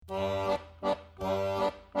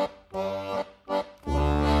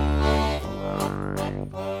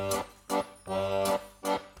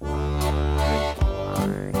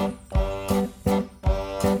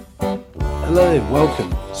Hello,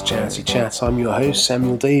 welcome to Charity Chat. I'm your host,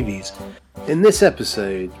 Samuel Davies. In this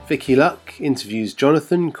episode, Vicky Luck interviews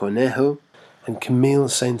Jonathan Cornejo and Camille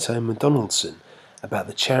Saint-Omer Donaldson about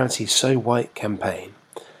the charity So White campaign.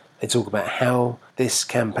 They talk about how this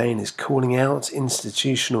campaign is calling out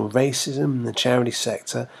institutional racism in the charity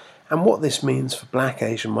sector and what this means for Black,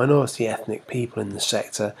 Asian, minority ethnic people in the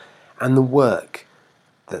sector and the work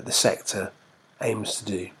that the sector aims to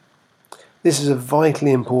do. This is a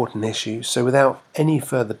vitally important issue, so without any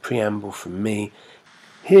further preamble from me,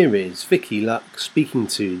 here is Vicky Luck speaking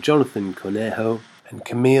to Jonathan Cornejo and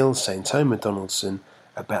Camille Saint-Omer Donaldson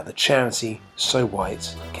about the charity So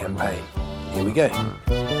White campaign. Here we go.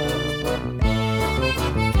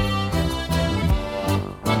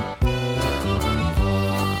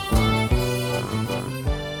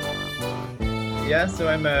 Yeah, so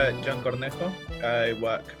I'm John Cornejo. I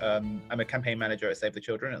work, I'm a campaign manager at Save the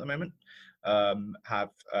Children at the moment. Have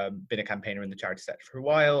been a campaigner in the charity sector for a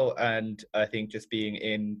while, and I think just being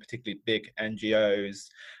in particularly big NGOs,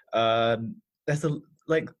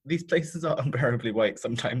 these places are unbearably white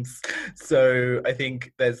sometimes. So I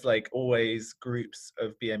think there's always groups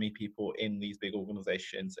of BME people in these big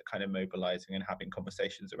organizations that kind of mobilizing and having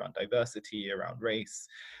conversations around diversity, around race,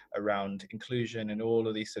 around inclusion, and all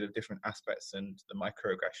of these sort of different aspects and the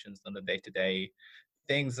microaggressions and the day-to-day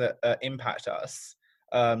things that impact us.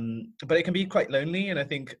 But it can be quite lonely, and I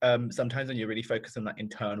think sometimes when you're really focused on that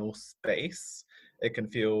internal space, it can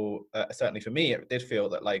feel, certainly for me, it did feel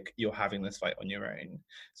that you're having this fight on your own.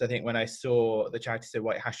 So I think when I saw the Charity So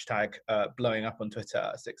White hashtag blowing up on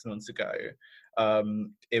Twitter 6 months ago,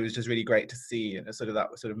 it was just really great to see, and sort of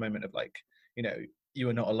that sort of moment of you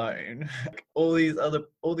are not alone. all these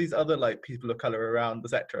other people of color around the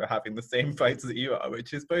sector are having the same fights that you are,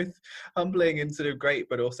 which is both humbling and sort of great,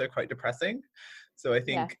 but also quite depressing. So I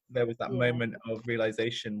think there was that moment of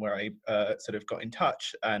realization where I sort of got in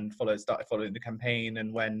touch and started following the campaign.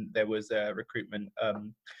 And when there was a recruitment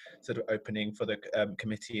sort of opening for the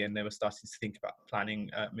committee, and they were starting to think about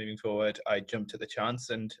planning moving forward, I jumped at the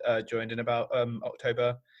chance and joined in about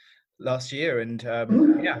October last year. And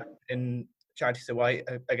in Charity So White,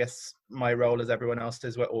 I guess my role, as everyone else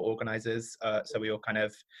does, we're all organisers, so we all kind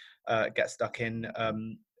of get stuck in.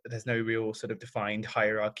 There's no real sort of defined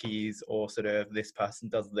hierarchies or sort of this person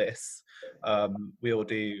does this. We all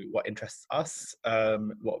do what interests us,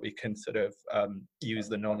 what we can sort of use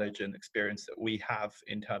the knowledge and experience that we have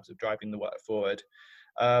in terms of driving the work forward.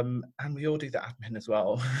 And we all do the admin as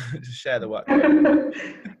well, to share the work.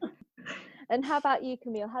 And how about you,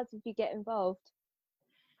 Camille? How did you get involved?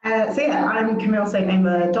 I'm Camille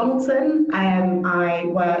Saint-Omer Donaldson. I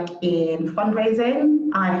work in fundraising.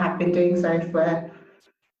 I have been doing so for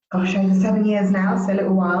over 7 years now, so a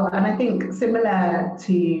little while. And I think similar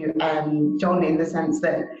to John, in the sense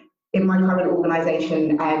that in my current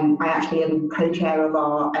organisation, I actually am co-chair of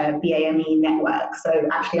our BAME network. So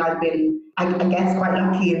actually I've been, I guess, quite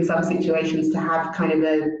lucky in some situations to have kind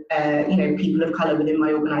of people of colour within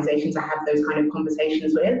my organisation to have those kind of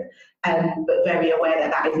conversations with, but very aware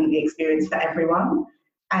that that isn't the experience for everyone.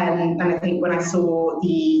 And I think when I saw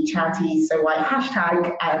the Charity So White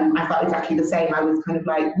hashtag, I felt exactly the same. I was kind of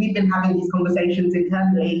we've been having these conversations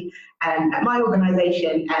internally at my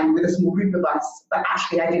organisation with a small group of us, but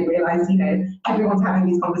actually I didn't realise, everyone's having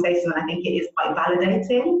these conversations, and I think it is quite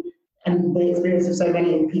validating. And the experience of so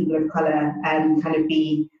many people of colour kind of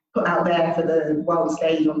be put out there for the world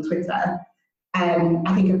stage on Twitter.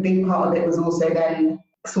 I think a big part of it was also then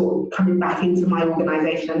sort of coming back into my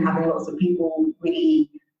organisation and having lots of people really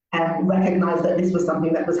recognise that this was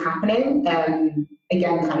something that was happening.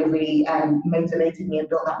 Again, kind of really motivated me and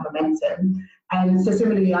built that momentum. So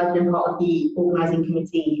similarly, I've been part of the organising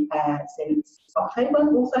committee since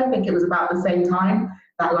October also. I think it was about the same time,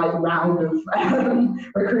 that round of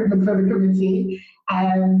recruitment for the committee.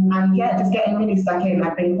 And just getting really stuck in.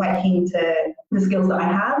 I've been quite keen to the skills that I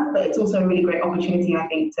have, but it's also a really great opportunity, I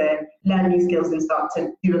think, to learn new skills and start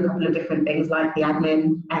to do a couple of different things like the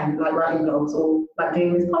admin and writing blogs or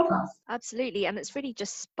doing this podcast. Absolutely, and it's really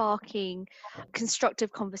just sparking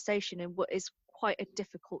constructive conversation in what is quite a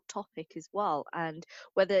difficult topic as well. And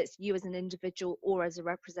whether it's you as an individual or as a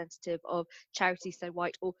representative of Charity So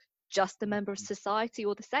White or just a member of society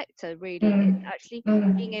or the sector, really, it's actually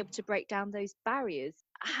being able to break down those barriers.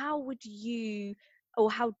 How would you, or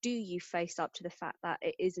how do you face up to the fact that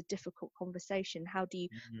it is a difficult conversation? How do you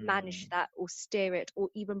manage that, or steer it, or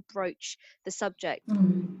even broach the subject?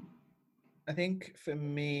 I think for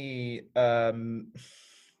me,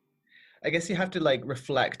 I guess you have to like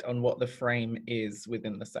reflect on what the frame is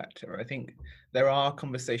within the sector. I think there are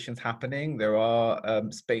conversations happening. There are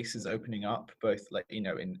spaces opening up, both like, you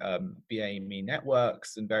know, in BAME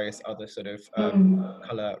networks and various other sort of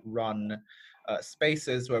colour run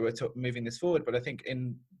spaces where we're moving this forward. But I think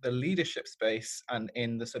in the leadership space and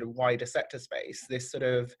in the sort of wider sector space, this sort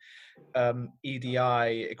of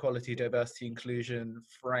EDI, equality, diversity, inclusion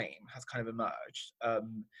frame has kind of emerged.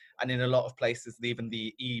 And in a lot of places, even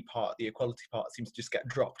the E part, the equality part, seems to just get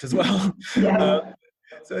dropped as well. Yeah.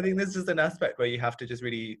 So I think there's just an aspect where you have to just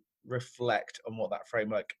really reflect on what that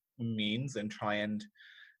framework means and try and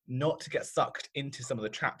not to get sucked into some of the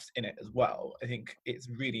traps in it as well. I think it's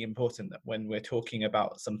really important that when we're talking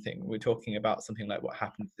about something like what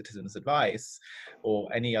happened to Citizens Advice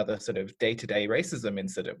or any other sort of day-to-day racism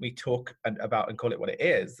incident, we talk about and call it what it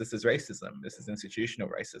is. This is racism. This is institutional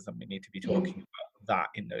racism. We need to be talking about that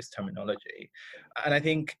in those terminology. And I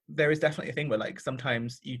think there is definitely a thing where like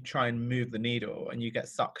sometimes you try and move the needle and you get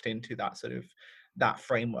sucked into that sort of that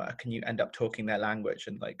framework and you end up talking their language,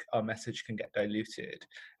 and like our message can get diluted.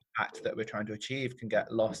 Act that we're trying to achieve can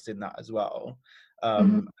get lost in that as well.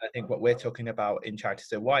 I think what we're talking about in Charity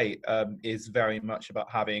So White is very much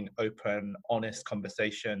about having open, honest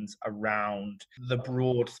conversations around the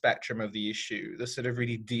broad spectrum of the issue, the sort of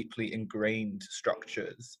really deeply ingrained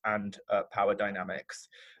structures and power dynamics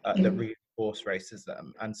that reinforce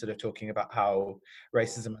racism, and sort of talking about how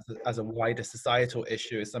racism as a wider societal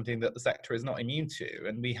issue is something that the sector is not immune to,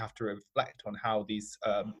 and we have to reflect on how this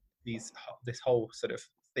whole sort of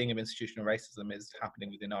thing of institutional racism is happening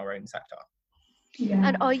within our own sector. Yeah.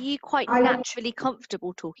 And are you quite naturally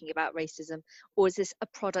comfortable talking about racism, or is this a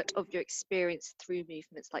product of your experience through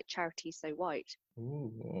movements like Charity So White?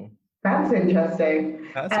 Ooh. That's interesting.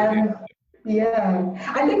 That's really yeah,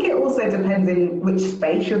 I think it also depends in which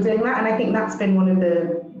space you're doing that, and I think that's been one of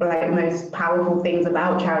the like most powerful things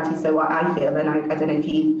about Charity So White, I feel, and I don't know if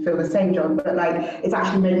you feel the same, John, but like it's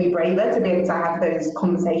actually made me braver to be able to have those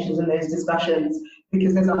conversations and those discussions,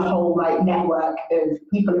 because there's a whole like network of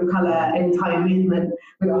people of colour, an entire movement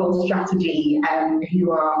with a whole strategy who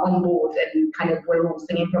are on board, and kind of we're all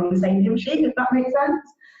singing from the same hymn sheet, if that makes sense.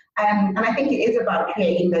 And I think it is about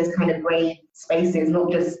creating those kind of brave spaces,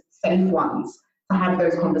 not just safe ones, to have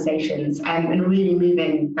those conversations, and really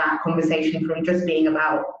moving that conversation from just being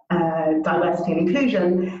about diversity and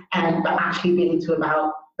inclusion, but actually being to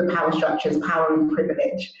about the power structures, power and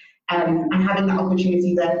privilege, and having that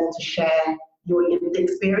opportunity therefore to share your lived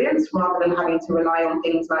experience rather than having to rely on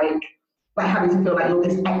things like having to feel like you're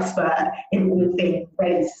this expert in all things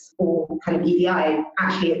race or kind of EDI.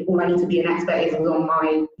 Actually, all I need to be an expert is on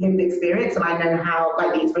my lived experience, and I know how,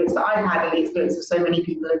 like the experience that I've had and the experience of so many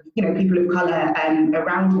people of, people of colour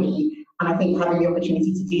around me. And I think having the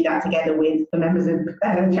opportunity to do that together with the members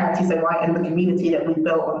of Charity So White and the community that we've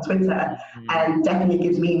built on Twitter definitely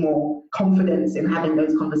gives me more confidence in having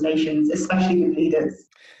those conversations, especially with leaders.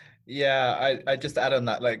 Yeah, I just add on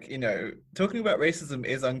that, like, talking about racism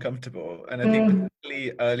is uncomfortable. And I think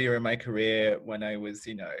particularly earlier in my career, when I was,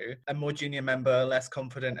 a more junior member, less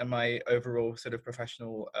confident in my overall sort of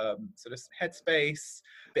professional sort of headspace,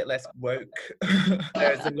 a bit less woke.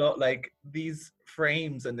 There's a lot like these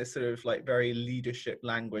frames and this sort of like very leadership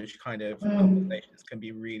language kind of conversations can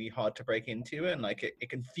be really hard to break into. And like it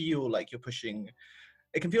can feel like you're pushing.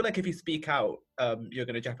 It can feel like if you speak out, you're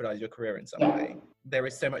going to jeopardize your career in some way. There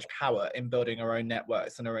is so much power in building our own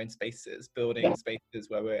networks and our own spaces, building spaces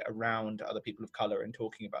where we're around other people of color and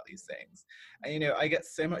talking about these things. And, I get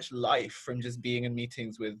so much life from just being in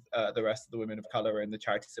meetings with the rest of the women of color in the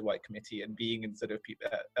Charity So White committee, and being in sort of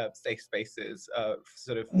safe spaces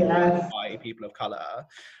sort of by people of color.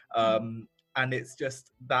 And it's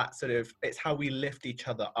just that sort of, it's how we lift each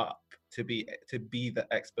other up to be the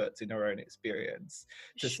experts in our own experience,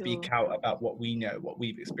 to speak out about what we know, what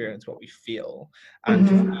we've experienced, what we feel, and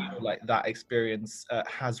to feel like that experience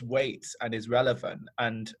has weight and is relevant,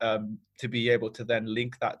 and to be able to then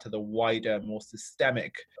link that to the wider, more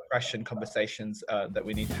systemic oppression conversations that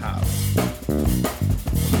we need to have.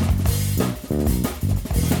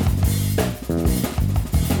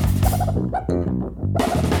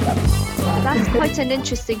 That's quite an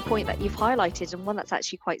interesting point that you've highlighted, and one that's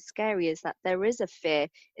actually quite scary, is that there is a fear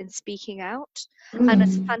in speaking out. And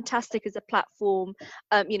as fantastic as a platform,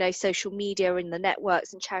 social media and the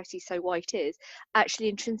networks and Charity So White is, actually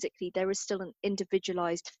intrinsically there is still an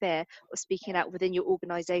individualized fear of speaking out within your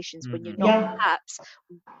organizations when you're not perhaps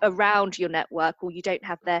around your network, or you don't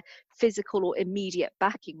have their physical or immediate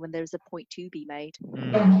backing when there's a point to be made.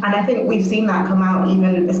 And I think we've seen that come out,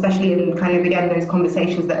 even especially in kind of, again, those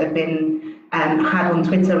conversations that have been had on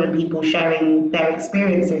Twitter and people sharing their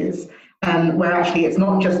experiences. where actually it's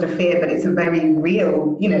not just a fear, but it's a very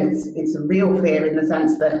real, it's a real fear in the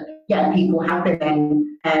sense that, yeah, people have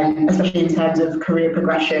been then, especially in terms of career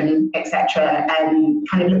progression, etc., and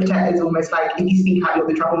kind of looked at as almost like, if you speak out, you're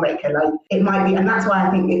the troublemaker. Like, it might be, and that's why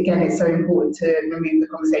I think, again, it's so important to remove the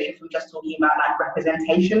conversation from just talking about like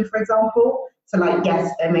representation, for example. So like,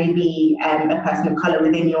 yes, there may be a person of colour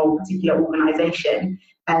within your particular organisation,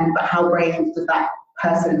 but how brave does that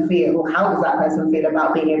person feel, or how does that person feel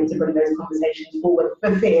about being able to bring those conversations forward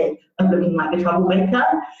for fear of looking like a troublemaker?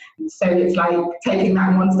 So it's like taking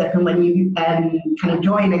that one step, and when you kind of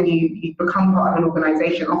join and you become part of an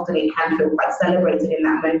organisation, often it can feel quite celebrated in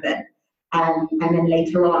that moment. And then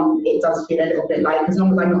later on, it does feel a little bit like, as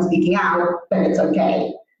long as I'm not speaking out, then it's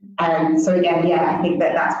okay. So again, yeah, I think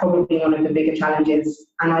that's probably one of the bigger challenges.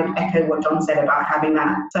 And I echo what John said about having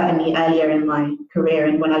that certainly earlier in my career,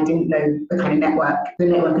 and when I didn't know the kind of network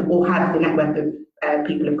or have the network of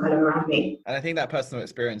people of colour around me. And I think that personal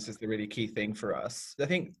experience is the really key thing for us. I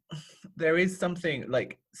think there is something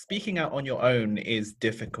like speaking out on your own is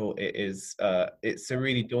difficult. It's a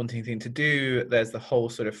really daunting thing to do. There's the whole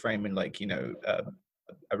sort of framing, like,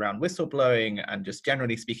 around whistleblowing, and just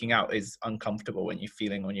generally speaking out is uncomfortable when you're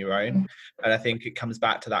feeling on your own. And I think it comes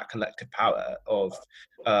back to that collective power of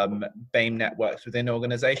BAME networks within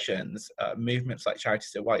organizations, movements like Charity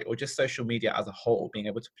So White, or just social media as a whole, being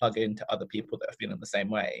able to plug into other people that are feeling the same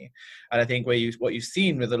way. And I think what you've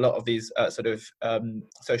seen with a lot of these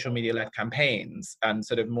social media led campaigns and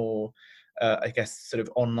sort of more sort of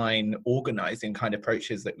online organizing kind of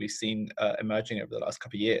approaches that we've seen emerging over the last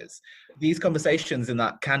couple of years. These conversations in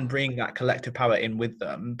that can bring that collective power in with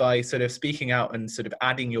them by sort of speaking out and sort of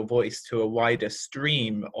adding your voice to a wider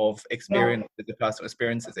stream of experiences, the personal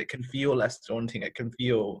experiences. It can feel less daunting. It can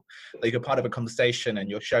feel like you're part of a conversation and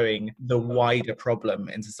you're showing the wider problem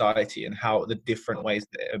in society and how the different ways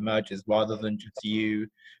that it emerges, rather than just you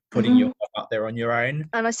putting yourself out there on your own.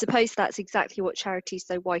 And I suppose that's exactly what Charity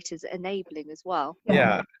So White is enabling as well.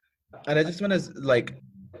 Yeah. And I just want to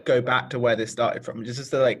go back to where this started from,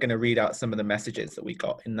 just going to read out some of the messages that we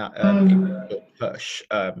got in that push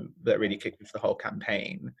that really kicked off the whole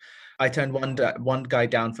campaign. I turned one guy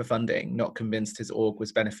down for funding, not convinced his org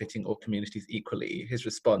was benefiting all communities equally. His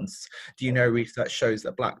response: do you know research shows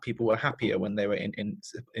that Black people were happier when they were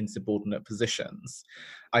in subordinate positions?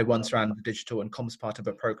 I once ran the digital and comms part of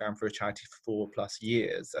a program for a charity for 4+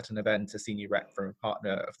 years. At an event, a senior rep from a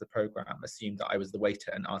partner of the program assumed that I was the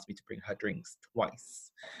waiter and asked me to bring her drinks twice.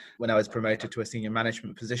 When I was promoted to a senior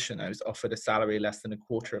management position, I was offered a salary less than a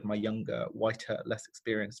quarter of my younger, whiter, less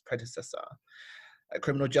experienced predecessor. At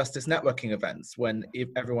criminal justice networking events, when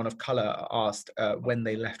everyone of colour are asked when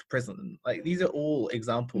they left prison. Like, these are all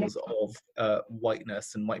examples of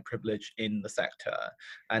whiteness and white privilege in the sector,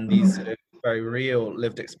 and these sort of very real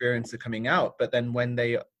lived experiences are coming out. But then when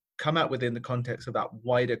they come out within the context of that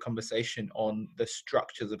wider conversation on the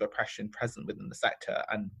structures of oppression present within the sector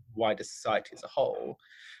and wider society as a whole,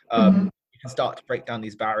 you can start to break down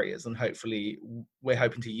these barriers, and hopefully we're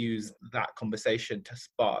hoping to use that conversation to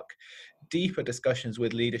spark deeper discussions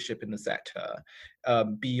with leadership in the sector,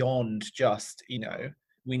 beyond just,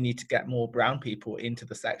 we need to get more brown people into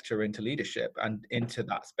the sector, into leadership, and into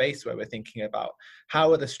that space where we're thinking about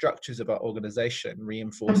how are the structures of our organization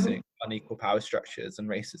reinforcing unequal power structures and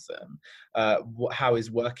racism, how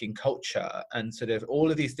is working culture and sort of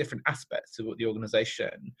all of these different aspects of the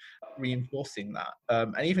organization reinforcing that,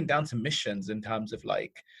 and even down to missions in terms of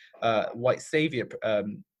white savior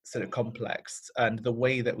sort of complex, and the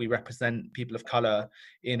way that we represent people of colour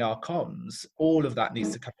in our comms. All of that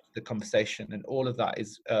needs to come into the conversation, and all of that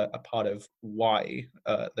is a part of why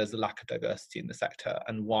there's a lack of diversity in the sector,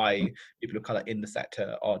 and why people of colour in the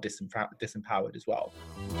sector are disempowered as well.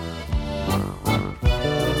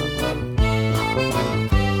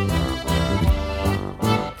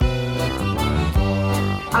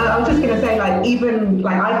 I was just going to say, I've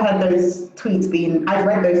heard those tweets I've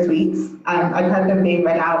read those tweets, I've heard them being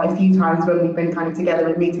read out a few times when we've been kind of together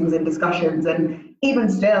in meetings and discussions, and even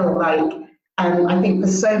still, I think for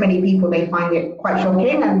so many people, they find it quite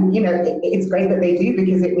shocking, and, it's great that they do,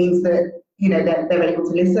 because it means that, they're able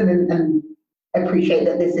to listen and appreciate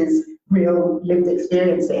that this is real lived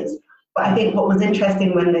experiences. But I think what was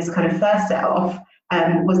interesting when this kind of first set off,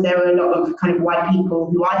 was there were a lot of kind of white people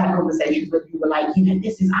who I had conversations with who were like,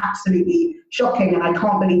 this is absolutely shocking and I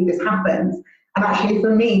can't believe this happened. And actually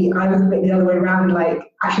for me, I was a bit the other way around,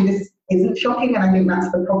 actually this isn't shocking, and I think that's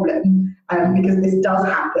the problem, because this does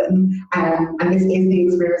happen, and this is the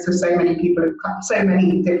experience of so many people, so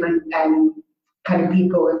many different kind of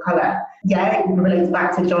people of colour. Yeah, it relates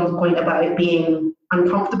back to John's point about it being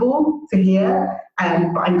uncomfortable to hear. But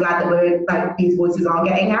I'm glad that these voices are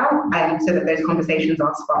getting out, so that those conversations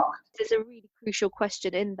are sparked. There's a really crucial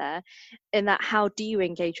question in there, in that how do you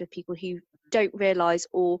engage with people who don't realise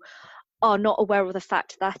or are not aware of the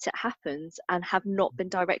fact that it happens and have not been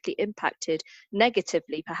directly impacted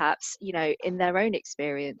negatively, perhaps, in their own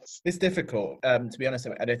experience? It's difficult. To be honest,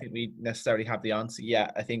 I don't think we necessarily have the answer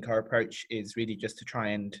yet. I think our approach is really just to try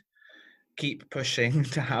and keep pushing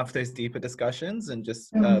to have those deeper discussions and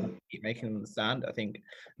just keep making them understand. I think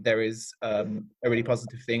there is a really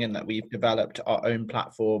positive thing in that we've developed our own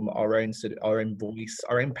platform, our own voice,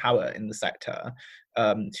 our own power in the sector,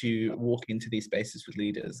 to walk into these spaces with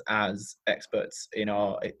leaders as experts in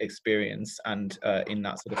our experience and in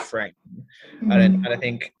that sort of frame. And I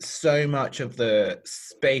think so much of the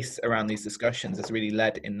space around these discussions is really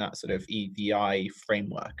led in that sort of EDI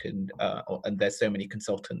framework, and there's so many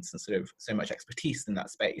consultants and sort of so much expertise in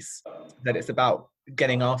that space that it's about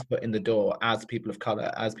getting our foot in the door as people of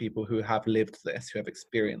color, as people who have lived this, who have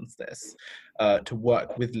experienced this, to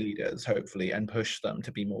work with leaders, hopefully, and push them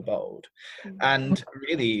to be more bold. And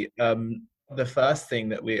really, the first thing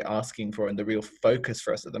that we're asking for and the real focus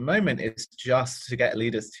for us at the moment is just to get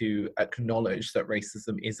leaders to acknowledge that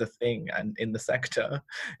racism is a thing and in the sector.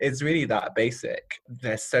 It's really that basic.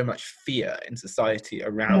 There's so much fear in society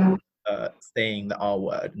around saying the R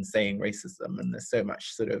word and saying racism, and there's so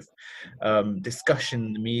much sort of discussion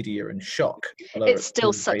in the media and shock. It's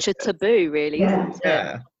still such a taboo, really, isn't it?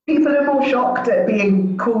 Yeah. People are more shocked at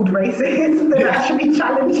being called racist than actually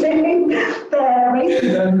challenging their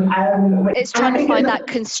racism. It's trying to find that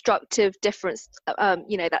constructive difference,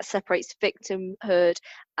 that separates victimhood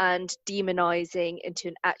and demonizing into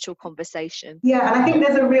an actual conversation. Yeah, and I think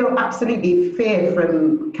there's a real absolutely fear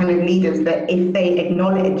from kind of leaders that if they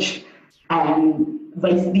acknowledge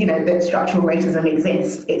race, that structural racism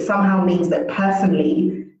exists, it somehow means that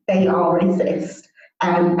personally they are racist.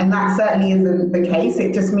 And that certainly isn't the case.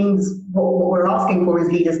 It just means what we're asking for is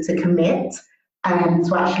leaders to commit and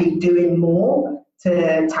to actually doing more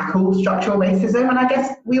to tackle structural racism. And I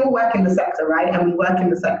guess we all work in the sector, right? And we work in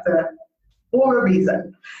the sector for a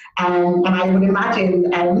reason. And I would imagine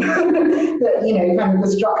that, kind of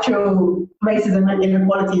the structural racism and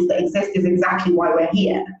inequalities that exist is exactly why we're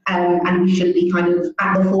here. And we should be kind of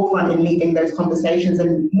at the forefront in leading those conversations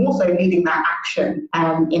and more so leading that action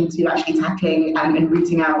into actually tackling and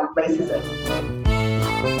rooting out racism.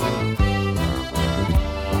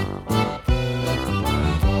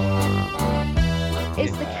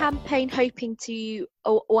 Is the campaign hoping to,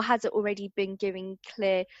 or has it already been giving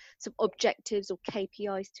clear some objectives or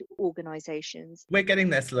KPIs to organisations? We're getting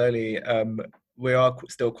there slowly. We are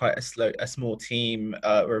still quite a small team.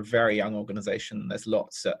 We're a very young organisation. There's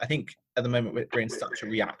lots. I think at the moment we're in such a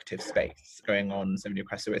reactive space going on so many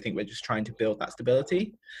requests. So I think we're just trying to build that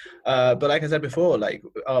stability. But like I said before, like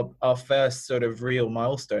our first sort of real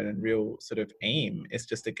milestone and real sort of aim is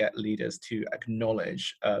just to get leaders to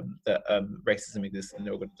acknowledge that racism exists in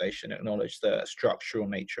the organisation, acknowledge the structural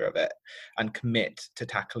nature of it, and commit to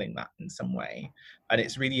tackling that in some way. And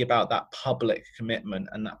it's really about that public commitment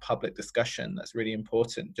and that public discussion that's really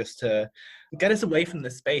important, just to get us away from the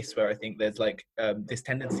space where I think there's like this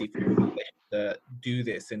tendency for people to do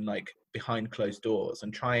this in like behind closed doors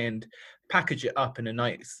and try and package it up in a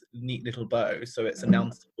nice, neat little bow so it's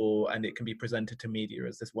announceable and it can be presented to media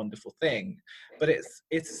as this wonderful thing. But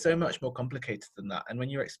it's so much more complicated than that. And when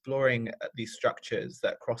you're exploring these structures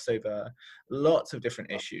that cross over lots of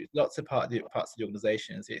different issues, lots of parts of the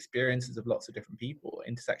organizations, the experiences of lots of different people,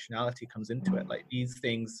 intersectionality comes into it. Like, these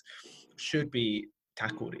things should be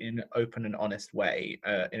tackled in an open and honest way,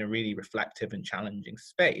 in a really reflective and challenging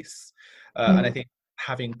space. And I think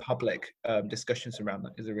having public discussions around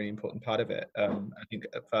that is a really important part of it. I think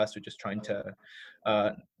at first we're just trying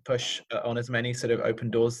to push on as many sort of open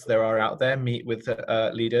doors there are out there, meet with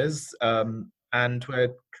leaders, and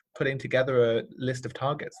we're putting together a list of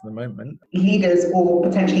targets at the moment. Leaders or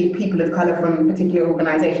potentially people of colour from particular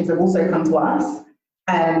organisations have also come to us.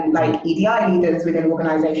 Like EDI leaders within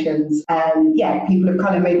organisations, people of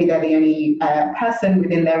colour, maybe they're the only person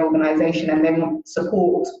within their organisation and they want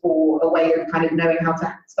support or a way of kind of knowing how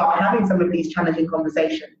to start having some of these challenging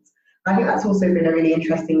conversations. I think that's also been a really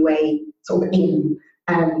interesting way sort of in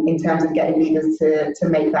terms of getting leaders to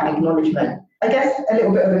make that acknowledgement. I guess a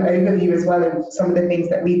little bit of an overview as well of some of the things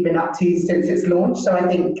that we've been up to since its launch. So I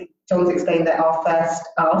think John's explained that our first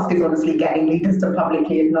ask is obviously getting leaders to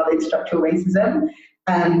publicly acknowledge structural racism.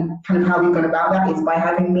 Kind of how we've gone about that is by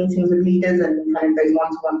having meetings with leaders and kind of those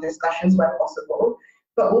one-to-one discussions where possible.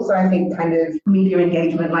 but also I think kind of media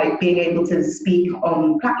engagement, like being able to speak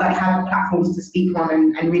on, like have platforms to speak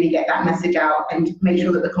on and really get that message out and make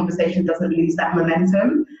sure that the conversation doesn't lose that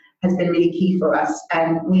momentum has been really key for us.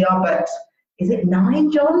 And we are but, is it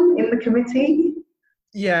 9, John, in the committee?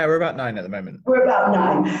 Yeah, we're about 9 at the moment. We're about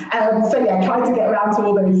 9. So yeah, trying to get around to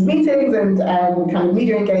all those meetings and kind of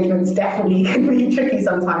media engagements definitely can be tricky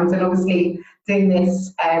sometimes. And obviously doing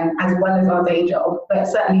this as well as our day job, but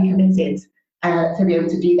certainly committed to be able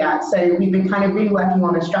to do that. So we've been kind of really working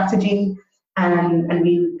on a strategy and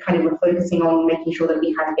we kind of were focusing on making sure that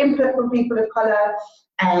we had input from people of colour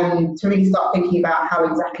and to really start thinking about how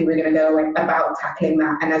exactly we're going to go about tackling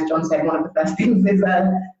that. And as John said, one of the first things is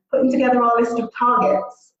putting together our list of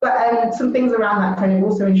targets. But some things around that, kind of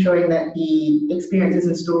also ensuring that the experiences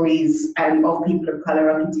and stories of people of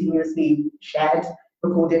colour are continuously shared,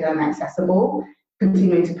 recorded and accessible.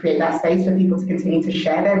 Continuing to create that space for people to continue to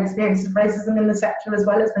share their experiences of racism in the sector as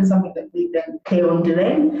well has been something that we've been clear on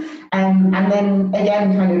doing. And then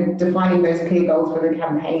again, kind of defining those clear goals for the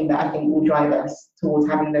campaign that I think will drive us towards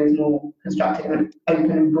having those more constructive and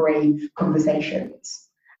open and brave conversations.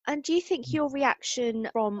 And do you think your reaction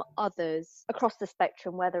from others across the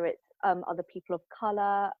spectrum, whether it's other people of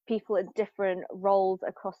colour, people in different roles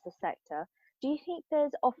across the sector, do you think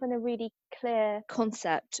there's often a really clear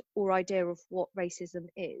concept or idea of what racism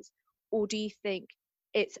is? Or do you think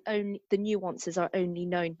it's only the nuances are only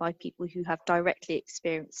known by people who have directly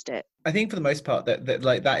experienced it? I think for the most part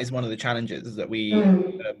that is one of the challenges, is that we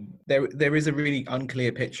there is a really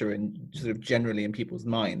unclear picture in sort of generally in people's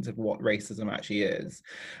minds of what racism actually is,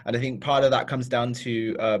 and I think part of that comes down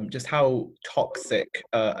to just how toxic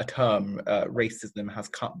a term racism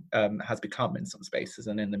has become in some spaces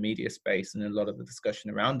and in the media space and a lot of the discussion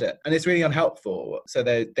around it, and it's really unhelpful. So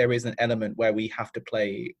there is an element where we have to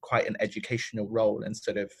play quite an educational role in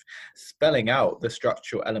sort of spelling out the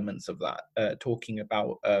structural elements of that, talking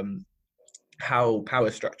about how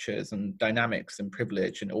power structures and dynamics and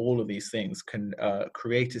privilege and all of these things can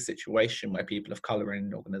create a situation where people of colour in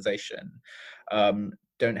an organisation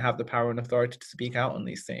don't have the power and authority to speak out on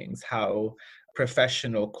these things, how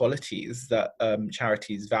professional qualities that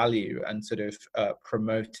charities value and sort of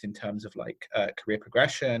promote in terms of like career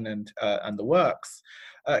progression and the works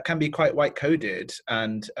can be quite white coded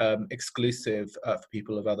and exclusive for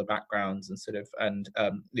people of other backgrounds and sort of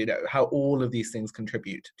you know, how all of these things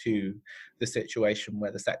contribute to the situation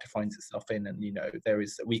where the sector finds itself in. And you know,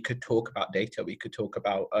 we could talk about data, we could talk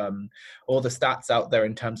about all the stats out there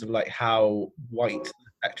in terms of like how white the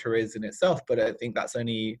sector is in itself, but I think that's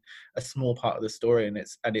only a small part of the story, and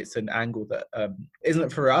it's an angle that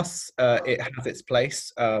isn't for us. It has its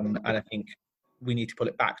place, and I think we need to pull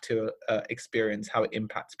it back to experience how it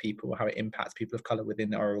impacts people of colour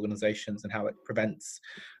within our organisations, and how it prevents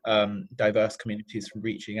diverse communities from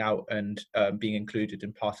reaching out and being included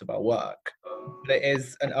in part of our work. But it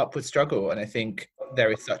is an upward struggle, and I think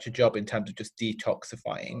there is such a job in terms of just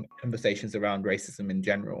detoxifying conversations around racism in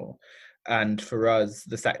general. And for us,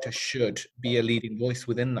 the sector should be a leading voice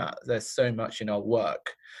within that. There's so much in our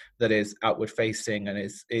work that is outward facing and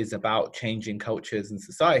is about changing cultures and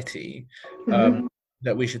society,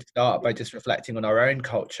 that we should start by just reflecting on our own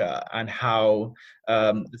culture and how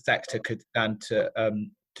the sector could stand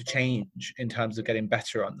to change in terms of getting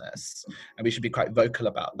better on this. And we should be quite vocal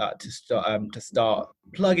about that to start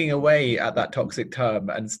plugging away at that toxic term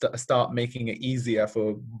and start making it easier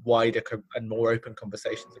for wider and more open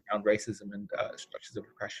conversations around racism and structures of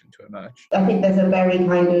oppression to emerge. I think there's a very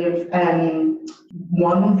kind of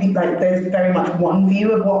there's very much one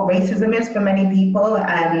view of what racism is for many people,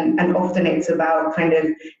 and often it's about kind of,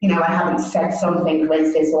 you know, I haven't said something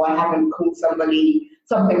racist, or I haven't called somebody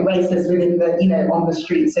something racist within the, you know, on the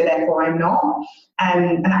street, so therefore I'm not.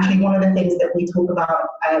 And actually one of the things that we talk about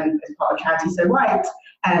as part of Charity So White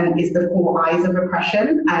is the 4 eyes of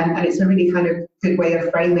oppression, and it's a really kind of good way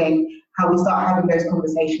of framing how we start having those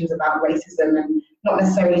conversations about racism, and not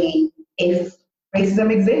necessarily if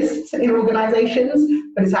racism exists in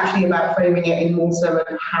organisations, but it's actually about framing it in more so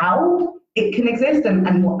of how it can exist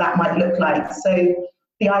and what that might look like. So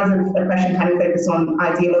the eyes of oppression kind of focus on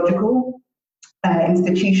ideological,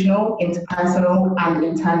 institutional, interpersonal, and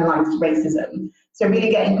internalized racism. So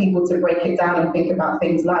really getting people to break it down and think about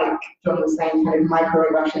things like John was saying, kind of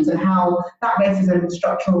microaggressions, and how that racism,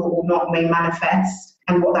 structural or not, may manifest,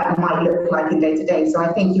 and what that might look like in day to day. So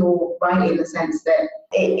I think you're right in the sense that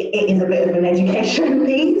it is a bit of an education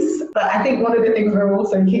piece, but I think one of the things we're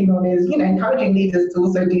also keen on is, you know, encouraging leaders to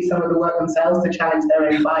also do some of the work themselves to challenge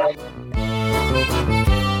their own bias.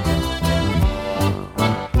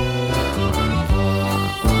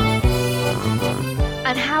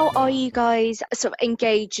 And how are you guys sort of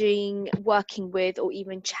engaging, working with, or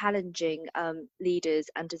even challenging leaders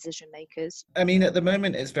and decision makers? I mean, at the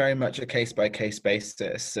moment, it's very much a case-by-case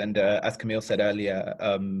basis. And as Camille said earlier,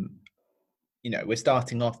 we're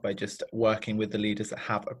starting off by just working with the leaders that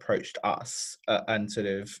have approached us and sort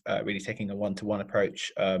of really taking a one-to-one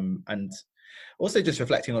approach, and also just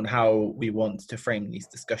reflecting on how we want to frame these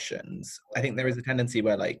discussions. I think there is a tendency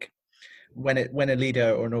where, like, when a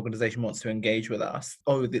leader or an organization wants to engage with us,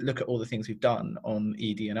 look at all the things we've done on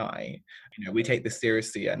ED&I, we take this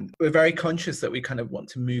seriously, and we're very conscious that we kind of want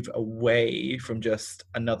to move away from just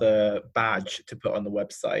another badge to put on the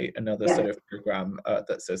website, another sort of program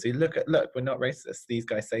that says, look, we're not racist, these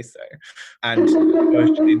guys say so, and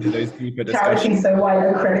push into those deeper discussions. Charity So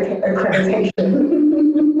White accreditation.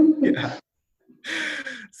 Yeah.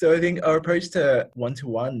 So I think our approach to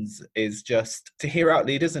one-to-ones is just to hear out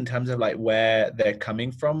leaders in terms of like where they're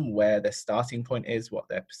coming from, where their starting point is, what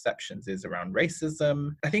their perceptions is around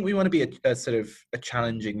racism. I think we want to be a sort of a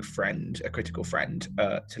challenging friend, a critical friend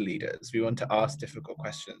to leaders. We want to ask difficult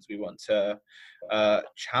questions. We want to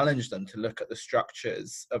challenge them to look at the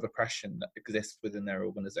structures of oppression that exist within their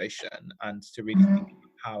organization and to really think about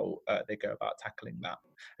how they go about tackling that.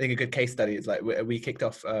 I think a good case study is like we kicked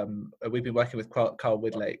off, we've been working with Carl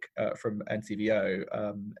Woodlake from NCVO.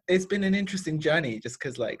 It's been an interesting journey just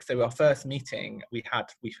because so our first meeting we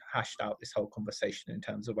hashed out this whole conversation in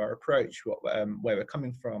terms of our approach, where we're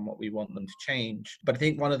coming from, what we want them to change. But I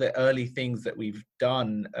think one of the early things that we've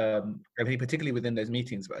done, I think particularly within those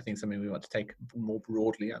meetings, but I think something we want to take more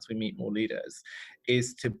broadly as we meet more leaders,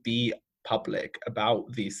 is to be public about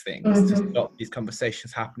these things, to stop these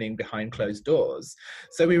conversations happening behind closed doors.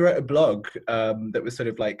 So we wrote a blog that was sort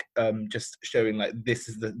of just showing this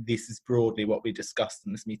is broadly what we discussed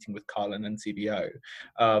in this meeting with Carl and NCVO,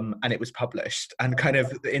 and it was published. And kind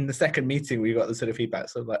of in the second meeting we got the sort of feedback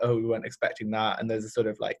sort of we weren't expecting that, and there's a sort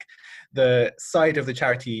of the side of the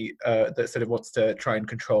charity that sort of wants to try and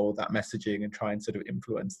control that messaging and try and sort of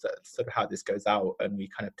influence that sort of how this goes out, and we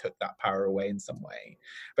kind of took that power away in some way.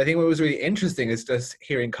 But I think what was really interesting is just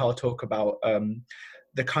hearing Carl talk about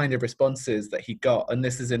the kind of responses that he got, and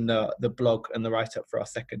this is in the blog and the write-up for our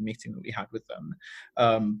second meeting that we had with them.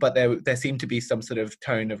 But there seemed to be some sort of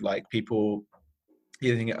tone of people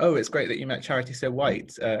either thinking, oh, it's great that you met Charity So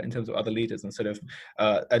White in terms of other leaders, and sort of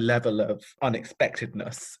a level of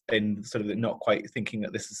unexpectedness in sort of not quite thinking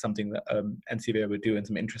that this is something that NCVO would do, and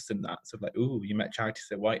some interest in that. So ooh, you met Charity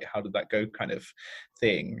So White, how did that go kind of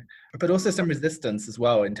thing. But also some resistance as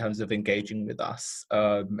well in terms of engaging with us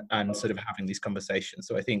and sort of having these conversations.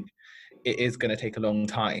 So I think it is going to take a long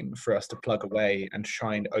time for us to plug away and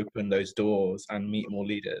try and open those doors and meet more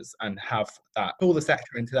leaders and have that, pull the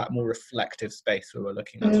sector into that more reflective space where we're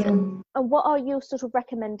looking at. And what are your sort of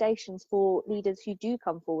recommendations for leaders who do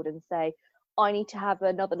come forward and say, I need to have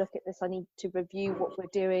another look at this, I need to review what we're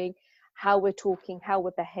doing, how we're talking, how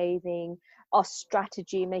we're behaving, our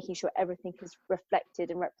strategy, making sure everything is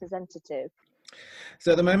reflected and representative?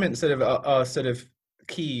 So at the moment, sort of our sort of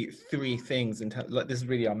key three things in terms, this is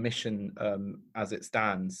really our mission as it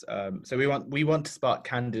stands. So we want to spark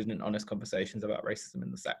candid and honest conversations about racism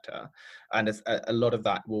in the sector, and a lot of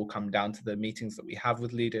that will come down to the meetings that we have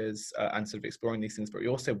with leaders and sort of exploring these things. But we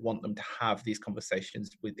also want them to have these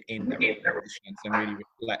conversations within their organizations and really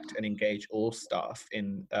reflect and engage all staff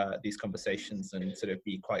in these conversations and sort of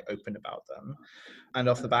be quite open about them. And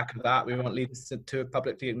off the back of that, we want leaders to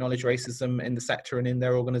publicly acknowledge racism in the sector and in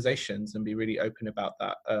their organizations and be really open about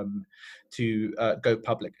that, to go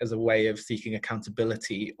public as a way of seeking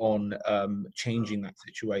accountability on changing that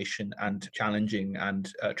situation and challenging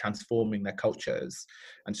and transforming their cultures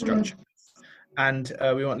and structures. And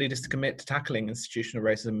we want leaders to commit to tackling institutional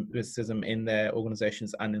racism in their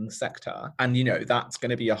organizations and in the sector. And, that's going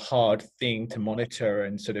to be a hard thing to monitor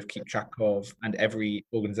and sort of keep track of. And every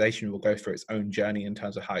organization will go through its own journey in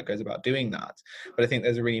terms of how it goes about doing that. But I think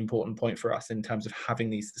there's a really important point for us in terms of having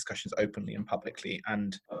these discussions openly and publicly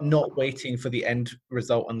and not waiting for the end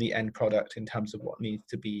result and the end product in terms of what needs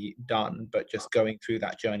to be done, but just going through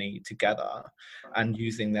that journey together and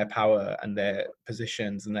using their power and their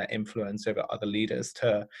positions and their influence over other leaders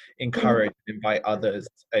to encourage and invite others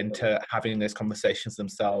into having those conversations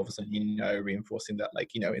themselves, and reinforcing that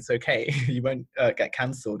it's okay. You won't get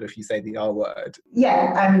cancelled if you say the R word.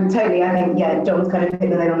 Totally. I think John's kind of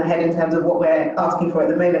hit the nail on the head in terms of what we're asking for at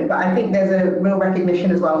the moment, but I think there's a real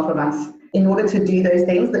recognition as well from us. In order to do those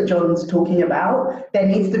things that John's talking about, there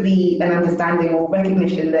needs to be an understanding or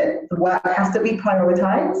recognition that the work has to be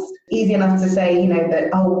prioritised. Easy enough to say, that,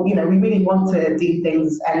 we really want to do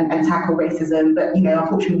things and tackle racism, but,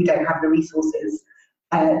 unfortunately we don't have the resources.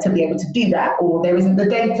 to be able to do that, or there isn't the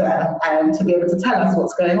data to be able to tell us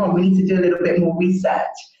what's going on. We need to do a little bit more research.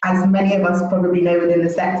 As many of us probably know within the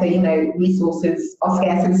sector, resources are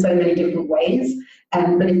scarce in so many different ways.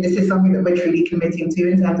 But if this is something that we're truly committing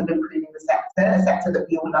to in terms of improving the sector, a sector that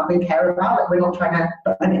we all love and care about, that we're not trying to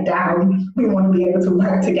burn it down, we want to be able to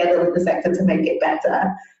work together with the sector to make it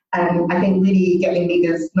better. I think really getting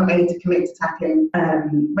leaders not only to commit to tackling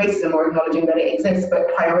racism or acknowledging that it exists, but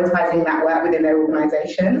prioritising that work within their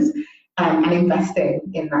organisations and investing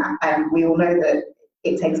in that. We all know that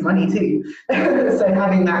it takes money too. So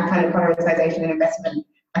having that kind of prioritisation and investment,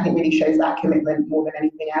 I think, really shows that commitment more than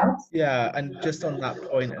anything else. Yeah, and just on that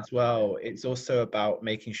point as well, it's also about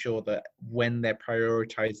making sure that when they're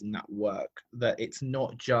prioritizing that work, that it's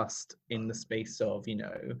not just in the space of,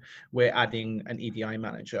 we're adding an EDI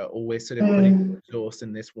manager, or we're sort of putting resource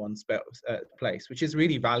in this one place, which is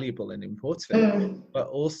really valuable and important, but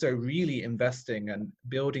also really investing and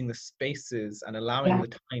building the spaces and allowing the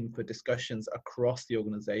time for discussions across the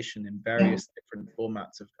organization in various different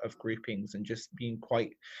formats of groupings, and just being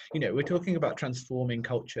quite, we're talking about transforming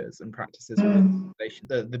cultures and practices within the organization.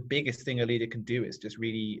 The biggest thing a leader can do is just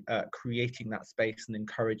really creating that space and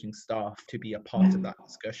encouraging staff to be a part of that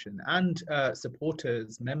discussion, and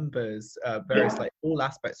supporters, members, various all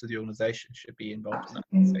aspects of the organization should be involved in that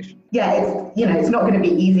conversation. Yeah, it's not going to be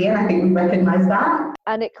easy, and I think we recognise that.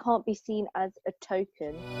 And it can't be seen as a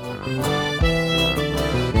token.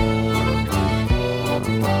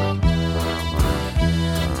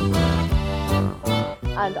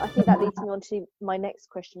 And I think that leads me on to my next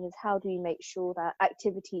question, is how do you make sure that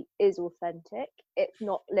activity is authentic, it's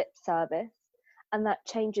not lip service, and that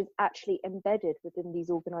change is actually embedded within these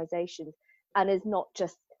organisations and is not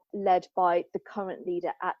just led by the current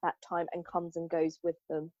leader at that time and comes and goes with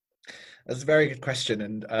them? That's a very good question,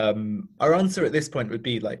 and our answer at this point would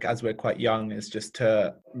be, as we're quite young, is just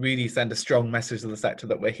to really send a strong message to the sector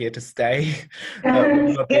that we're here to stay.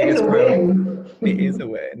 It is a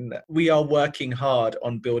win. We are working hard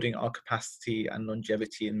on building our capacity and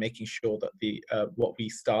longevity, and making sure that the what we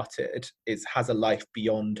started has a life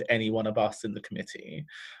beyond any one of us in the committee,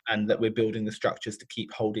 and that we're building the structures to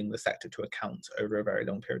keep holding the sector to account over a very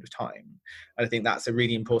long period of time. And I think that's a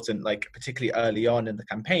really important, particularly early on in the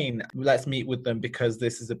campaign, let's meet with them, because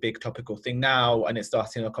this is a big topical thing now, and it's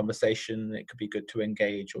starting a conversation. It could be good to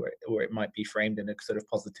engage, or it might be framed in a sort of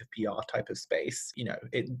positive PR type of space.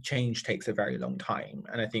 Change takes a very long time,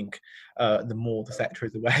 and I think the more the sector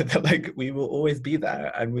is aware that we will always be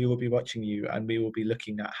there, and we will be watching you, and we will be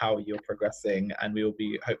looking at how you're progressing, and we will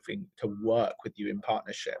be hoping to work with you in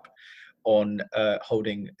partnership on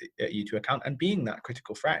holding you to account and being that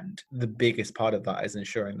critical friend. The biggest part of that is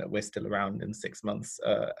ensuring that we're still around in 6 months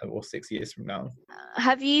or 6 years from now.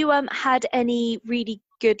 Have you had any really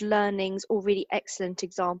good learnings or really excellent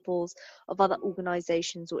examples of other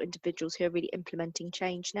organisations or individuals who are really implementing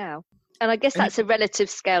change now? And I guess that's a relative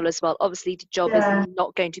scale as well. Obviously, the job is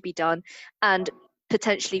not going to be done, and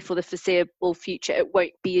potentially for the foreseeable future, it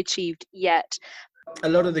won't be achieved yet. A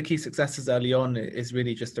lot of the key successes early on is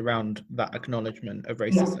really just around that acknowledgement of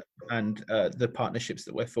racism and the partnerships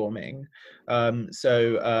that we're forming.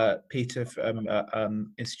 So Peter from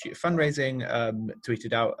Institute of Fundraising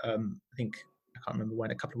tweeted out, I think, I can't remember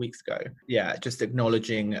when, a couple of weeks ago. Yeah, just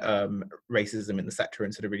acknowledging racism in the sector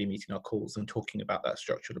and sort of really meeting our calls and talking about that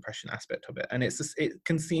structural oppression aspect of it. And it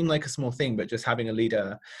can seem like a small thing, but just having a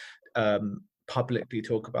leader publicly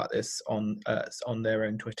talk about this on their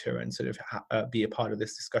own Twitter and sort of be a part of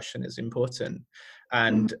this discussion is important.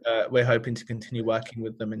 And we're hoping to continue working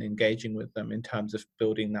with them and engaging with them in terms of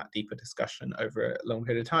building that deeper discussion over a long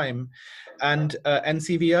period of time. And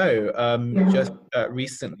NCVO just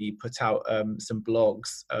recently put out some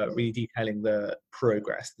blogs really detailing the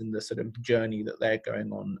progress and the sort of journey that they're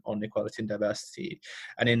going on equality and diversity.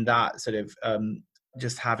 And in that sort of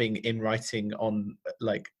just having in writing on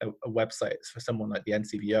a website for someone like the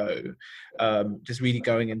NCVO, just really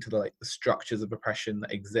going into the structures of oppression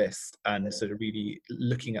that exist and sort of really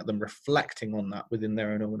looking at them, reflecting on that within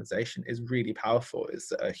their own organization is really powerful.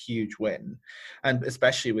 It's a huge win, and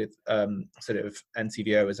especially with sort of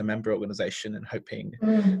NCVO as a member organization, and hoping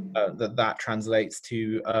that translates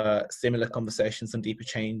to similar conversations and deeper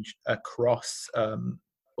change across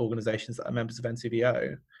organizations that are members of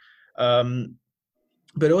NCVO.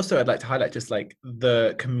 But also I'd like to highlight just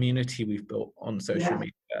the community we've built on social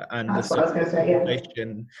media and the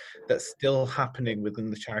conversation that's still happening within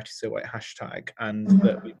the Charity So White hashtag, and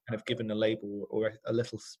that we've kind of given a label or a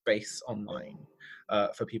little space online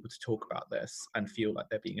for people to talk about this and feel like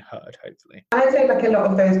they're being heard, hopefully. I'd say like a lot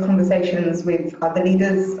of those conversations with other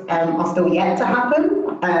leaders are still yet to happen.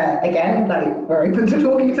 Again, like we're open to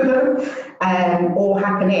talking to them, or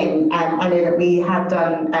happening. I know that we have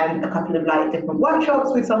done a couple of like different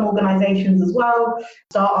workshops with some organisations as well.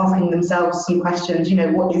 Start asking themselves some questions. You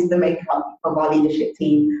know, what is the makeup of our leadership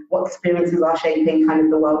team? What experiences are shaping kind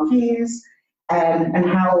of the world views, and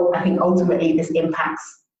how I think ultimately this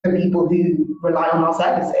impacts the people who rely on our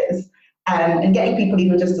services. And getting people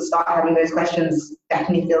even just to start having those questions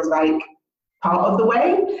definitely feels like part of the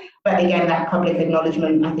way. But again, that public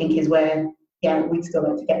acknowledgement, I think, is where, we'd still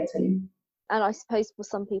like to get to. And I suppose for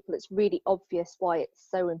some people, it's really obvious why it's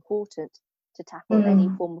so important to tackle any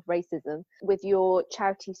form of racism. With your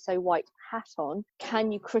Charity So White hat on,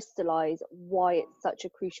 can you crystallise why it's such a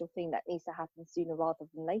crucial thing that needs to happen sooner rather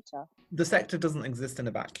than later? The sector doesn't exist in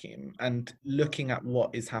a vacuum, and looking at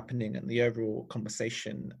what is happening and the overall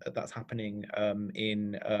conversation that's happening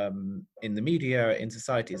in the media, in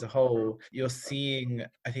society as a whole, you're seeing,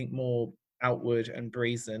 I think, more outward and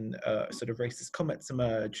brazen sort of racist comments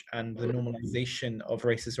emerge, and the normalization of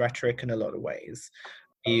racist rhetoric in a lot of ways,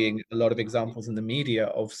 being a lot of examples in the media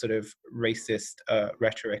of sort of racist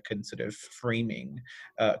rhetoric and sort of framing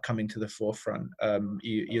coming to the forefront.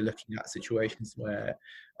 You're looking at situations where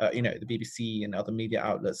the BBC and other media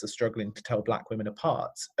outlets are struggling to tell Black women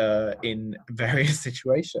apart in various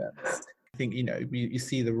situations. I think, you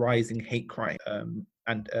see the rising hate crime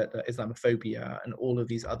and Islamophobia and all of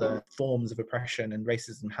these other forms of oppression and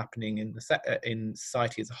racism happening in in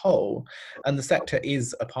society as a whole, and the sector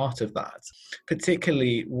is a part of that,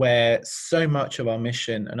 particularly where so much of our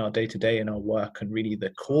mission and our day-to-day and our work and really the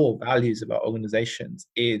core values of our organizations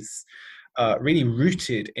is really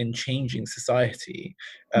rooted in changing society,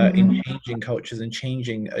 in changing cultures and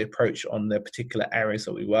changing approach on the particular areas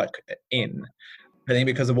that we work in. I think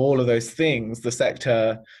because of all of those things, the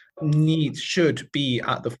sector should be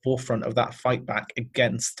at the forefront of that fight back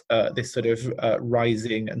against this sort of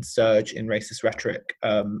rising and surge in racist rhetoric,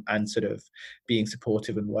 and sort of being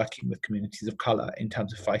supportive and working with communities of colour in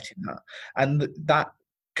terms of fighting that. And that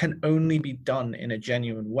can only be done in a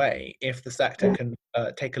genuine way if the sector can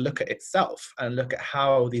take a look at itself and look at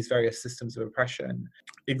how these various systems of oppression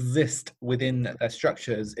exist within their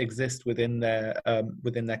structures, exist within their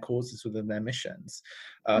causes, within their missions,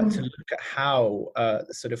 to look at how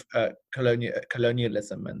the sort of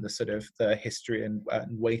colonialism and the sort of the history and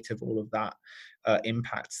weight of all of that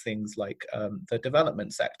impacts things like the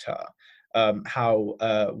development sector. How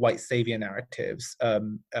white savior narratives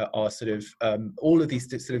are sort of all of these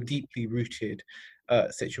sort of deeply rooted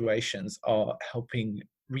situations are helping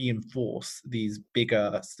reinforce these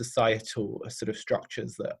bigger societal sort of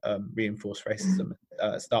structures that reinforce racism,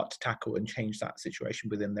 start to tackle and change that situation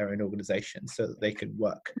within their own organizations so that they can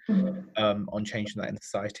work on changing that in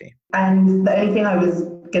society. And the only thing I was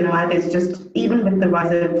going to add is just even with the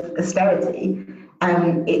rise of austerity,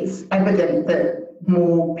 it's evident that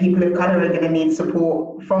more people of colour are going to need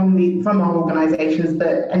support from our organisations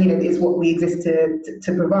and it's what we exist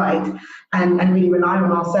to provide and really rely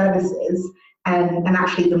on our services. And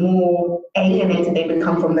actually, the more alienated they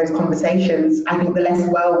become from those conversations, I think the less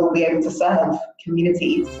well we'll be able to serve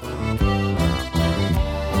communities.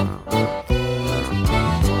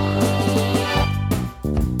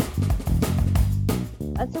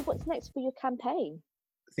 And so what's next for your campaign?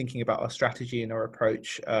 Thinking about our strategy and our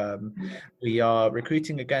approach, we are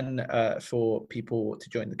recruiting again for people to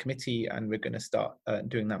join the committee, and we're going to start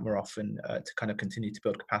doing that more often to kind of continue to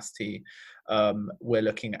build capacity. We're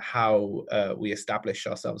looking at how we establish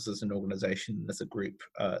ourselves as an organisation, as a group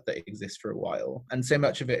that exists for a while, and so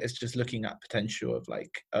much of it is just looking at potential of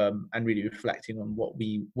and really reflecting on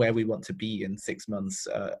where we want to be in 6 months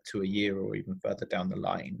to a year or even further down the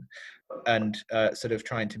line. And sort of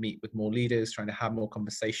trying to meet with more leaders, trying to have more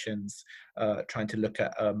conversations, trying to look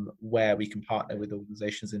at where we can partner with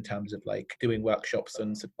organizations in terms of doing workshops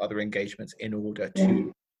and some other engagements in order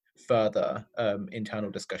to further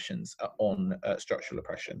internal discussions on structural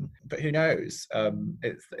oppression. But who knows?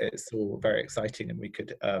 It's all very exciting, and we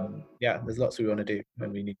could, there's lots we want to do,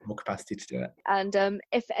 and we need more capacity to do it. And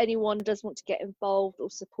if anyone does want to get involved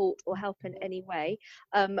or support or help in any way,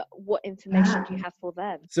 what information do you have for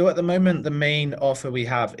them? So at the moment, the main offer we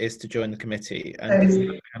have is to join the committee, and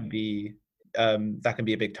this can be that can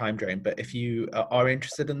be a big time drain. But if you are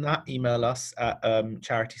interested in that, email us at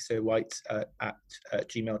charitysowhite at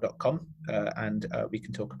gmail.com, and we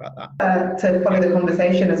can talk about that. To follow the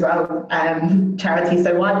conversation as well, Charity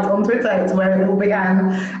So White on Twitter, it's where it all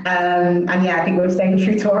began. And yeah, I think we're staying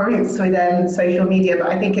true to our roots with social media, but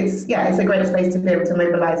I think it's a great space to be able to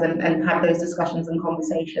mobilise and have those discussions and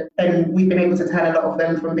conversations. And we've been able to turn a lot of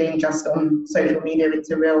them from being just on social media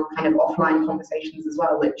into real kind of offline conversations as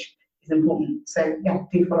well, which is important. So yeah,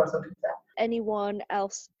 do follow us on Twitter. Anyone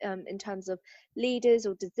else in terms of leaders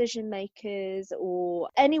or decision makers, or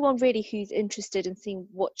anyone really who's interested in seeing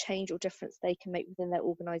what change or difference they can make within their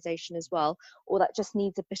organisation as well, or that just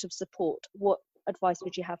needs a bit of support, what advice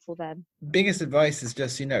would you have for them? Biggest advice is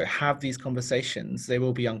just, have these conversations. They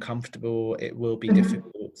will be uncomfortable, it will be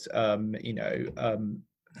difficult,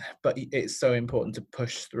 but it's so important to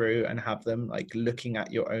push through and have them, like, looking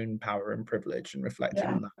at your own power and privilege and reflecting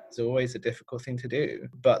on that. It's always a difficult thing to do,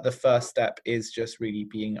 but the first step is just really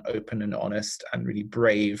being open and honest and really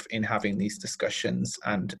brave in having these discussions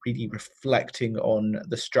and really reflecting on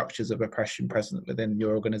the structures of oppression present within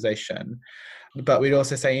your organization. But we'd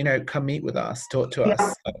also say, come meet with us, talk to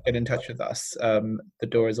us, get in touch with us. The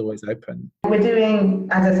door is always open. We're doing,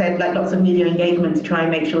 as I said, like lots of media engagement to try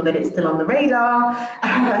and make sure that it's still on the radar.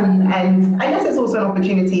 And I guess it's also an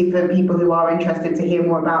opportunity for people who are interested to hear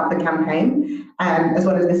more about the campaign, as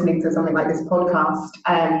well as listening to something like this podcast.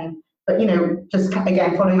 But, just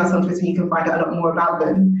again, following us on Twitter, you can find out a lot more about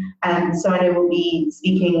them. So I know we'll be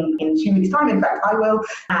speaking in 2 weeks' time. In fact, I will,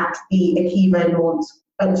 at the Akivo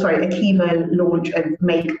launch of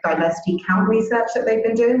Make Diversity Count research that they've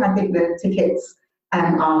been doing. I think the tickets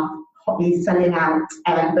are hotly selling out,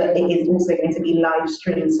 but it is also going to be live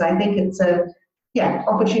streamed. So I think it's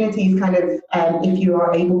opportunities kind of, if you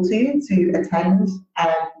are able to attend,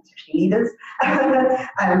 especially leaders,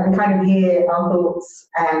 and kind of hear our thoughts,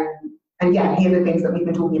 and hear the things that we've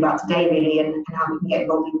been talking about today, really, and how we can get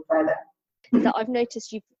involved even further. So I've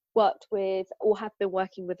noticed you've worked with, or have been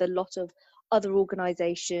working with, a lot of other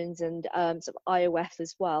organisations and sort of IOF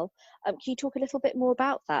as well. Can you talk a little bit more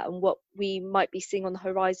about that and what we might be seeing on the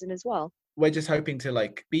horizon as well? We're just hoping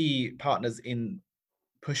to be partners in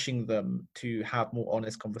pushing them to have more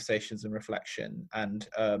honest conversations and reflection. And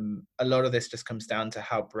a lot of this just comes down to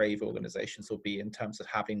how brave organisations will be in terms of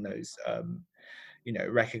having those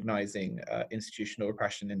recognizing institutional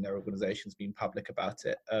oppression in their organizations, being public about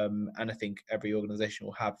it. And I think every organization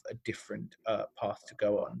will have a different path to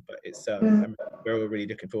go on, but it's we're really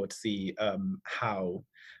looking forward to see how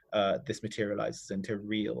this materializes into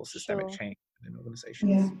real systemic change in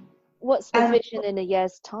organizations. Yeah. What's the vision in a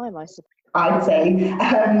year's time, I suppose? I'd say,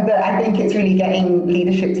 but I think it's really getting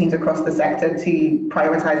leadership teams across the sector to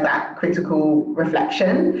prioritise that critical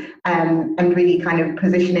reflection, and really kind of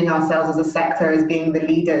positioning ourselves as a sector as being the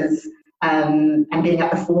leaders, and being at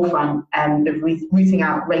the forefront of rooting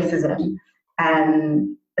out racism,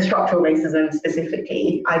 structural racism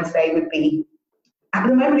specifically, I'd say would be, at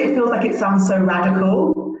the moment it feels like it sounds so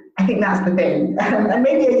radical. I think that's the thing. And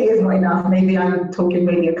maybe a year is not enough. Maybe I'm talking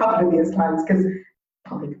maybe a couple of years' times, because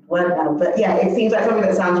probably word now, but it seems like something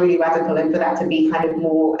that sounds really radical, and for that to be kind of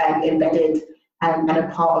more embedded and a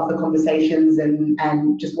part of the conversations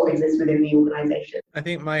and just what exists within the organisation. I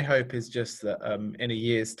think my hope is just that in a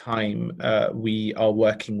year's time, we are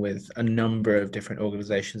working with a number of different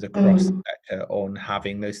organisations across the sector on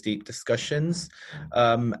having those deep discussions,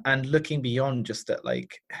 and looking beyond just at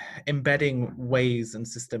embedding ways and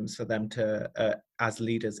systems for them to, as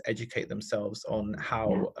leaders, educate themselves on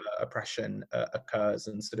how oppression occurs,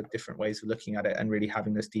 and sort of different ways of looking at it, and really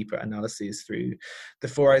having those deeper analyses through the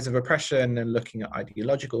four eyes of oppression, and looking at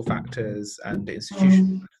ideological factors and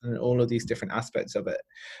institutional and all of these different aspects of it,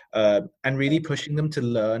 and really pushing them to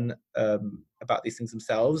learn about these things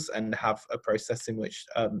themselves and have a process in which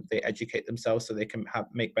they educate themselves so they can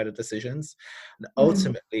make better decisions. And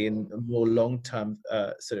ultimately, in a more long-term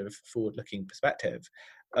sort of forward-looking perspective,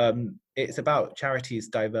 it's about charities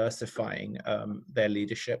diversifying their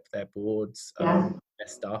leadership, their boards, their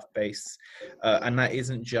staff base, and that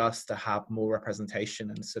isn't just to have more representation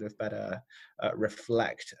and sort of better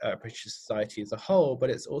reflect British society as a whole, but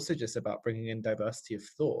it's also just about bringing in diversity of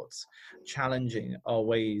thoughts, challenging our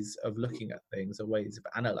ways of looking at things, our ways of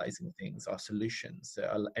analysing things, our solutions that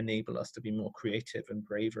enable us to be more creative and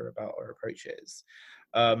braver about our approaches.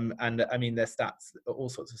 And I mean, there's stats, all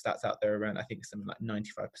sorts of stats out there around, I think something like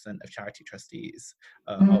 95% of charity trustees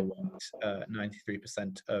are white,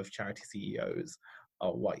 93% of charity CEOs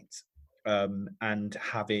are white, and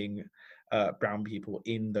having brown people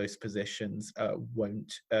in those positions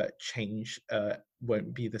won't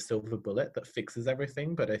be the silver bullet that fixes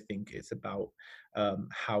everything. But I think it's about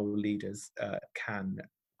how leaders can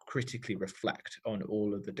critically reflect on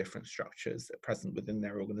all of the different structures that are present within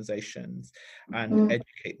their organizations and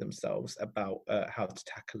educate themselves about how to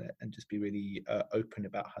tackle it, and just be really open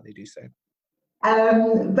about how they do so.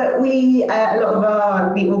 But we, a lot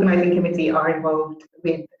of the organising committee are involved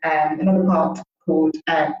with another part called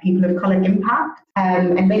People of Colour Impact.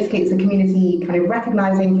 And basically it's a community kind of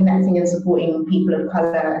recognising, connecting and supporting people of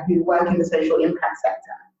colour who work in the social impact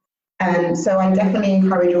sector. So I definitely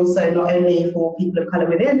encourage also not only for people of colour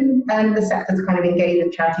within the sector to kind of engage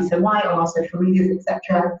with Charity So White on our social medias,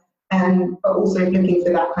 etc., but also looking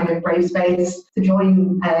for that kind of brave space to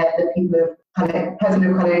join the people of colour, person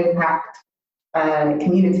of colour impact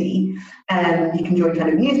community. You can join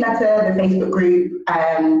kind of newsletter, the Facebook group,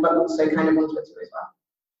 but also kind of on Twitter as well.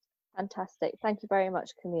 Fantastic. Thank you very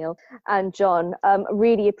much, Camille and John.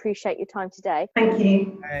 Really appreciate your time today. Thank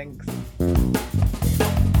you. Thanks.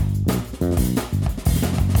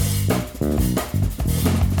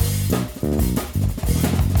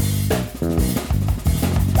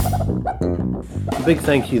 A big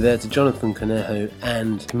thank you there to Jonathan Conejo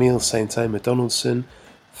and Camille St-Omer Donaldson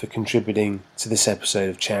for contributing to this episode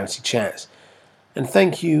of Charity Chat. And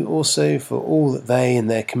thank you also for all that they and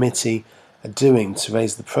their committee are doing to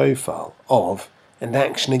raise the profile of and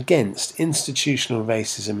action against institutional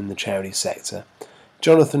racism in the charity sector.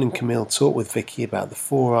 Jonathan and Camille talked with Vicky about the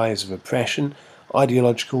 4 I's of oppression: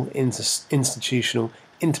 ideological, institutional,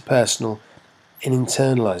 interpersonal and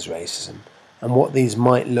internalised racism, and what these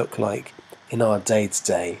might look like in our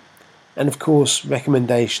day-to-day. And of course,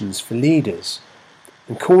 recommendations for leaders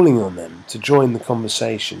and calling on them to join the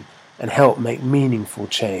conversation and help make meaningful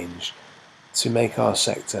change to make our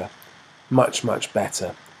sector much, much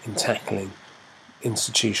better in tackling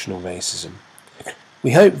institutional racism.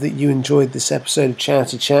 We hope that you enjoyed this episode of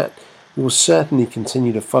Charity Chat. We will certainly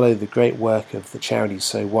continue to follow the great work of the Charity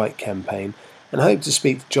So White campaign and hope to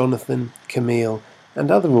speak to Jonathan, Camille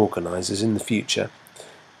and other organisers in the future.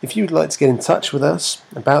 If you would like to get in touch with us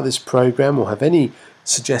about this programme or have any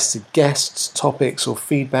suggested guests, topics or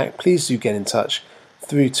feedback, please do get in touch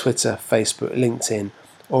through Twitter, Facebook, LinkedIn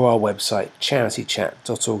or our website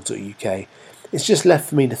charitychat.org.uk. It's just left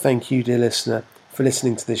for me to thank you, dear listener, for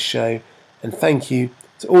listening to this show, and thank you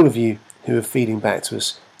to all of you who are feeding back to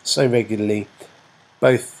us so regularly,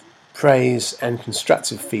 both praise and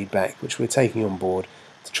constructive feedback, which we're taking on board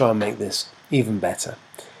to try and make this even better.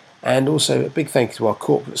 And also a big thank you to our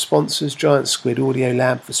corporate sponsors, Giant Squid Audio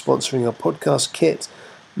Lab for sponsoring our podcast kit,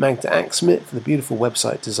 Magda Axmit for the beautiful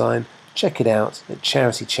website design. Check it out at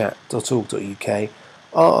charitychat.org.uk.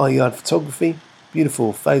 RR Yard Photography,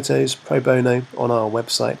 beautiful photos pro bono on our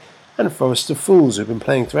website, and Forest of Fools who've been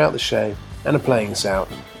playing throughout the show and are playing us out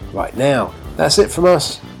right now. That's it from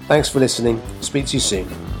us. Thanks for listening. Speak to you soon.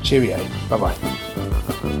 Cheerio. Bye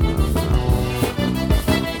bye.